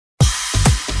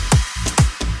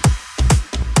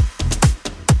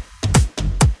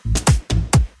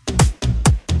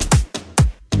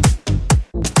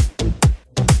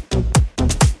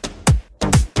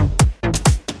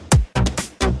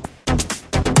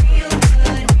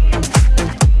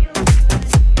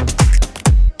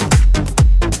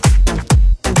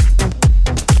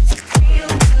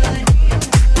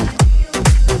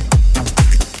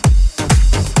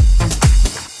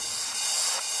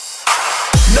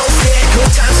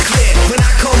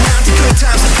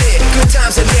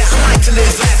to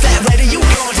live, laugh, laugh, later you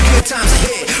gone to good times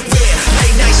ahead. Rare,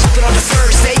 late night shopping on the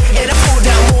first day, and I pull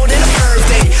down more than a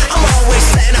birthday. I'm always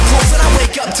flat, I close when I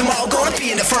wake up tomorrow, gonna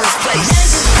be in the first place.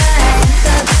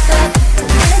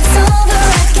 It's over,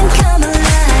 I can come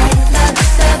alive.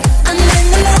 I'm in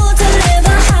the mood to live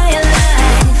a higher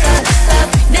life.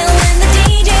 Now when the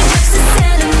DJ drops the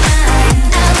sound of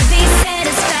mine, I'll be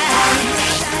satisfied.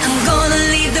 I'm gonna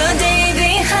leave the day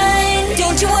behind.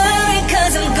 Don't you worry,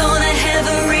 cause I'm gonna have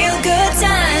a real good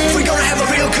time. We're gonna have a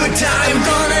real good time. I'm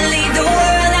gonna leave the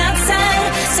world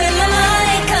outside. Set my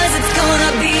mind, cause it's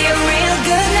gonna be a real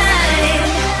good night.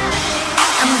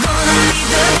 I'm gonna leave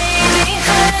the day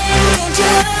behind. Don't you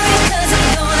worry, cause I'm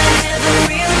gonna have a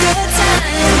real good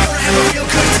time. We're gonna have a real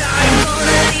good time. I'm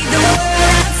gonna leave the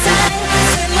world outside.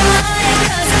 Set my mind,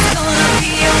 cause it's gonna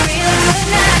be a real good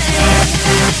night.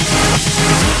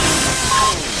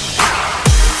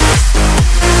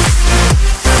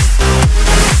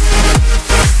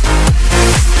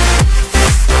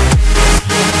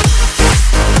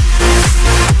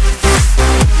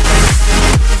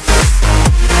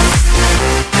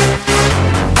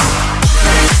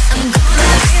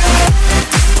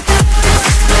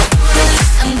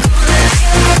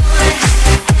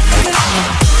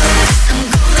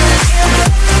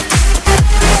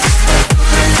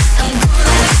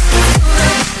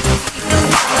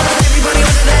 Everybody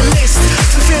under that list,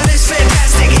 to feel this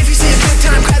fantastic. If you see a good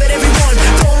time, grab it everyone.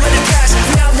 Don't let it pass, we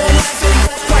got one life and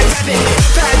quite rapid.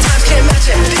 Bad times can't match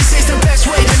it, this is the best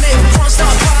way to live. One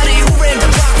star party, who ran the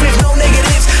block with no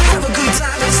negatives. Have a good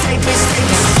time and stay pissed, stay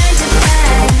pissed.